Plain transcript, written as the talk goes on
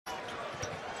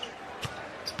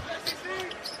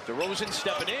DeRozan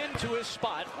stepping into his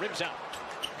spot, rims out.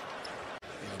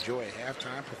 Enjoy a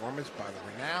halftime performance by the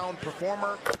renowned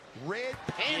performer, Red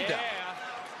Panda.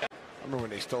 Yeah. I remember when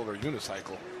they stole their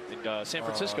unicycle. In San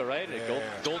Francisco, right? Yeah.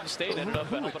 Golden State ended up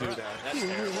Who would do that? That's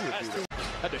terrible.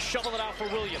 Had to shovel it out for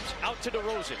Williams. Out to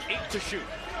DeRozan. 8 to shoot.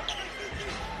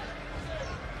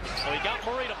 Well, he got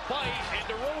Murray to bite, and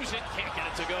DeRozan can't get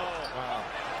it to go. Wow.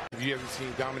 Have you ever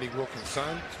seen Dominique Wilkins'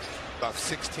 son? About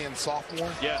 6'10"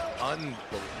 sophomore? Yeah.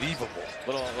 Unbelievable.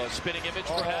 Little spinning image,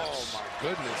 perhaps. Oh, my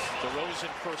goodness.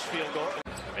 DeRozan first field goal.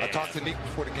 I talked to Nick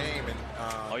before the game,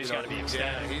 and he's got to be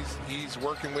ecstatic. He's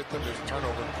working with them. There's a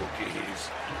turnover. Cookies.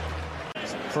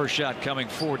 First shot coming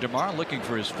for DeMar, looking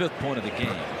for his 5th point of the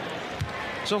game.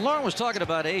 So Lauren was talking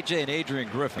about AJ and Adrian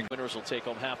Griffin. Winners will take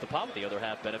home half the pot, the other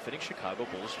half benefiting Chicago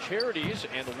Bulls charities,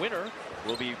 and the winner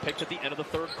will be picked at the end of the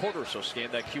 3rd quarter. So scan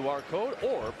that QR code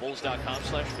or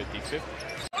bulls.com/5050.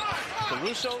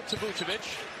 Caruso to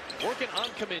Vucevic, working on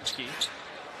Kaminsky.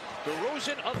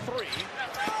 DeRozan a 3.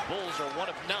 Bulls are 1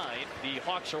 of 9. The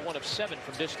Hawks are 1 of 7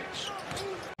 from distance.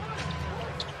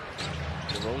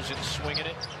 DeRozan swinging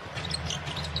it.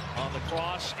 On the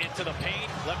cross, into the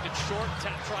paint, left it short,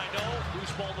 tap try no,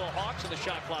 loose ball to the Hawks, and the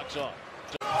shot clock's off.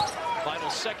 Final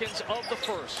seconds of the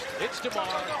first. It's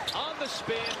DeMar on the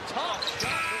spin, top shot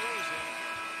DeRozan.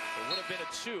 It would have been a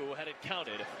 2 had it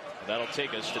counted. That'll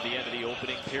take us to the end of the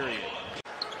opening period.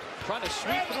 Trying to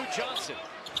sweep through Johnson.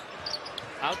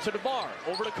 Out to DeMar,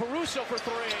 over to Caruso for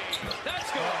 3. That's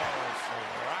good.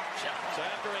 So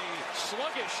after a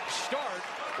sluggish start,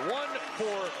 1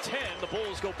 for 10, the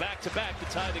Bulls go back-to-back to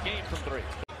tie the game from 3.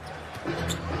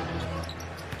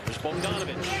 There's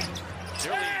Bogdanovic.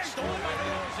 Nearly stolen by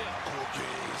DeRozan.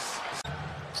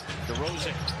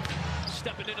 DeRozan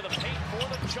stepping into the paint for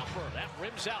the jumper. That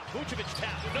rims out. Vucevic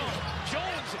tap. No.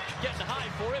 Jones getting high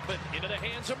for it, but into the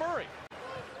hands of Murray.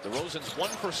 DeRozan's 1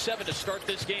 for 7 to start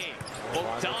this game.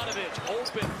 Bogdanovic,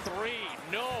 open 3,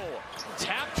 no.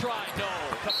 Tap try, no.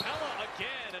 Capella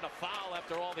again, and a foul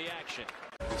after all the action.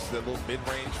 This is a little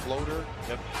mid-range floater.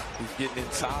 Yep. He's getting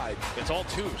inside. It's all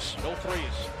 2s, no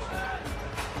 3s.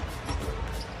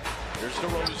 Here's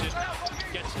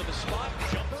DeRozan, gets to the spot,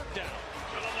 jumper down.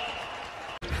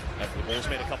 After the Bulls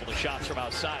made a couple of shots from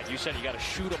outside, you said you got to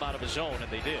shoot him out of his zone, and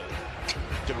they did.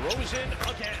 DeRozan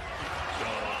again.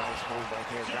 Nice move right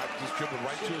there. Got just dribbled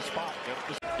right to his spot.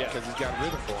 Yeah. Because he's got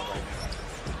rhythm for him right now.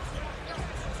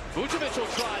 Vucevic will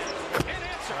try it and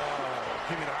answer.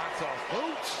 Give me the hot sauce,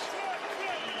 Boots.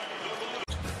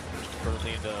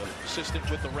 Currently an assistant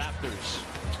with the Raptors.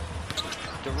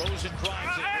 DeRozan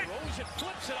drives it. DeRozan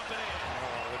flips it up and in.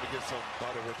 Let me get some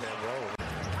butter with that roll.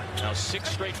 Now 6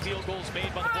 straight field goals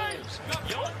made by the Bulls.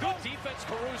 Young, good defense,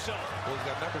 Caruso. Bulls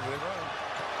got numbers, they run.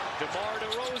 DeMar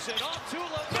DeRozan off to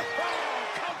LeBron.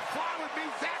 Come fly with me,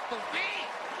 Zach LaVine.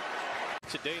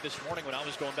 Today, this morning, when I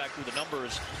was going back through the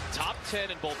numbers, top 10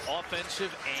 in both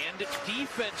offensive and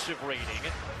defensive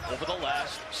rating over the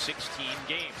last 16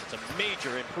 games. It's a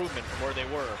major improvement from where they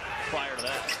were prior to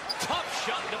that. Tough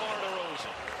shot, DeMar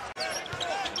DeRozan.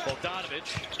 Bogdanovic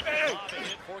lobbing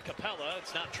it for Capella.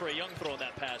 It's not Trae Young throwing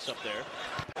that pass up there.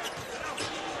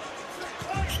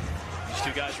 These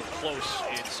 2 guys were close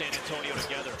in San Antonio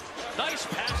together. Nice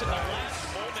pass at the last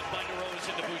moment by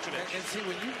DeRozan to Vucevic. And see,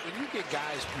 when you get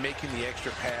guys making the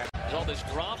extra pass. There's all this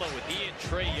drama with he and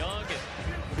Trae Young and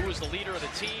who is the leader of the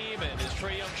team, and is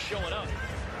Trae Young showing up?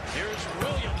 Here's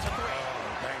Williams, a 3.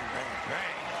 Bang, bang,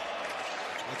 bang.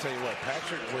 I'll tell you what,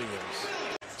 Patrick Williams.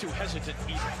 Too hesitant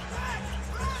even.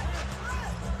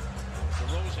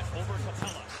 DeRozan over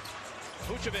Capella.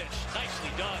 Vucevic,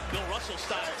 nicely done. Bill Russell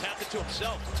style, tapped it to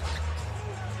himself.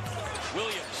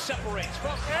 Williams separates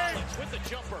from Collins with the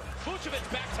jumper. Vucevic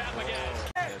back tap again.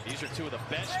 Yeah, these are 2 of the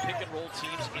best pick-and-roll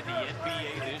teams in the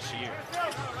NBA this year.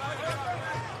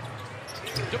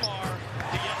 DeMar,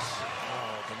 yes.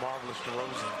 Oh, the marvelous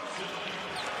DeRozan.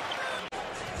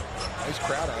 Nice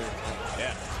crowd out here.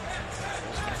 Yeah.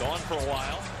 He's been gone for a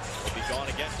while. He'll be gone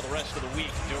again for the rest of the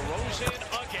week. DeRozan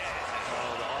again.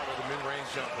 Oh, the art of the mid-range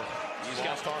jumper.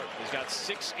 He's got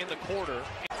 6 in the quarter.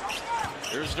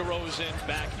 Here's DeRozan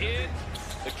back in.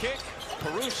 The kick.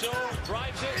 Caruso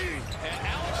drives it. And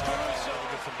Alex Caruso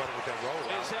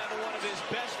is having one of his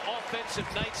best offensive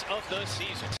nights of the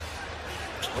season.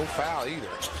 No foul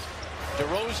either.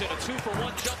 DeRozan, a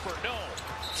 2-for-1 jumper. No.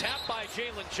 Tapped by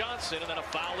Jalen Johnson, and then a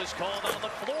foul is called on the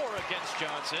floor against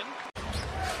Johnson.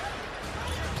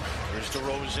 Here's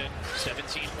DeRozan,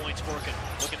 17 points working.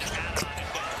 Looking to add on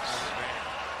and dance.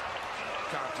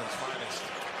 Compton's finest.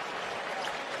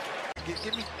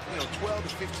 Give me, 12 to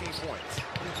 15 points.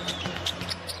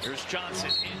 Here's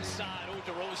Johnson inside. Oh,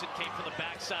 DeRozan came from the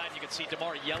backside. You can see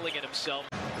DeMar yelling at himself.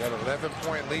 Got an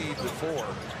 11-point lead before.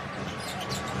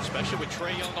 Especially with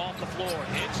Trae Young off the floor.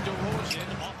 It's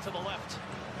DeRozan off to the left.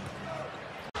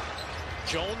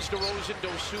 Jones, DeRozan,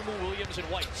 Dosunmu, Williams, and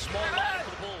White. Small line for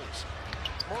the Bulls.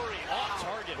 Murray off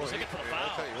target. Was looking for the foul.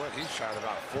 I'll tell you what, he shot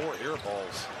about 4 air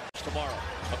balls. Tomorrow,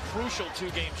 a crucial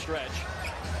 2-game stretch.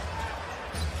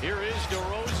 Here is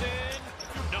DeRozan.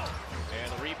 No.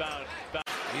 And the rebound.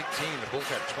 18. The Bulls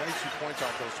had 22 points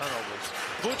off those turnovers.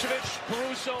 Vucevic,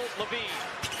 Caruso, Levine.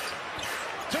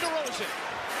 To DeRozan.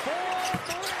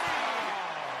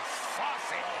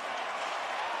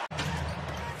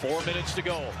 4-3. 4 minutes to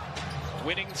go.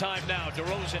 Winning time now.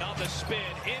 DeRozan on the spin.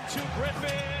 Into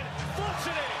Griffin. Flips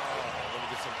it in. Let me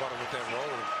get some butter with that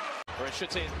roll. Or I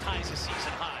should say it ties his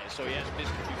season high, so he has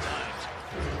missed a few times.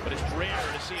 But it's rare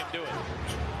to see him do it.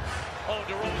 Oh,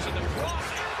 DeRozan, the cross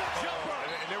and the jumper.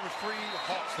 And there was 3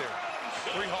 Hawks there.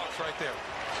 3 Hawks right there.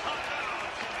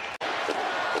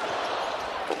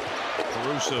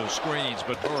 Caruso screens,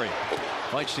 but Murray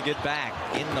fights to get back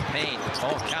in the paint.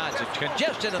 All kinds of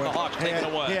congestion, and the Hawks take it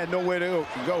away. He had nowhere to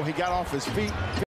go. He got off his feet.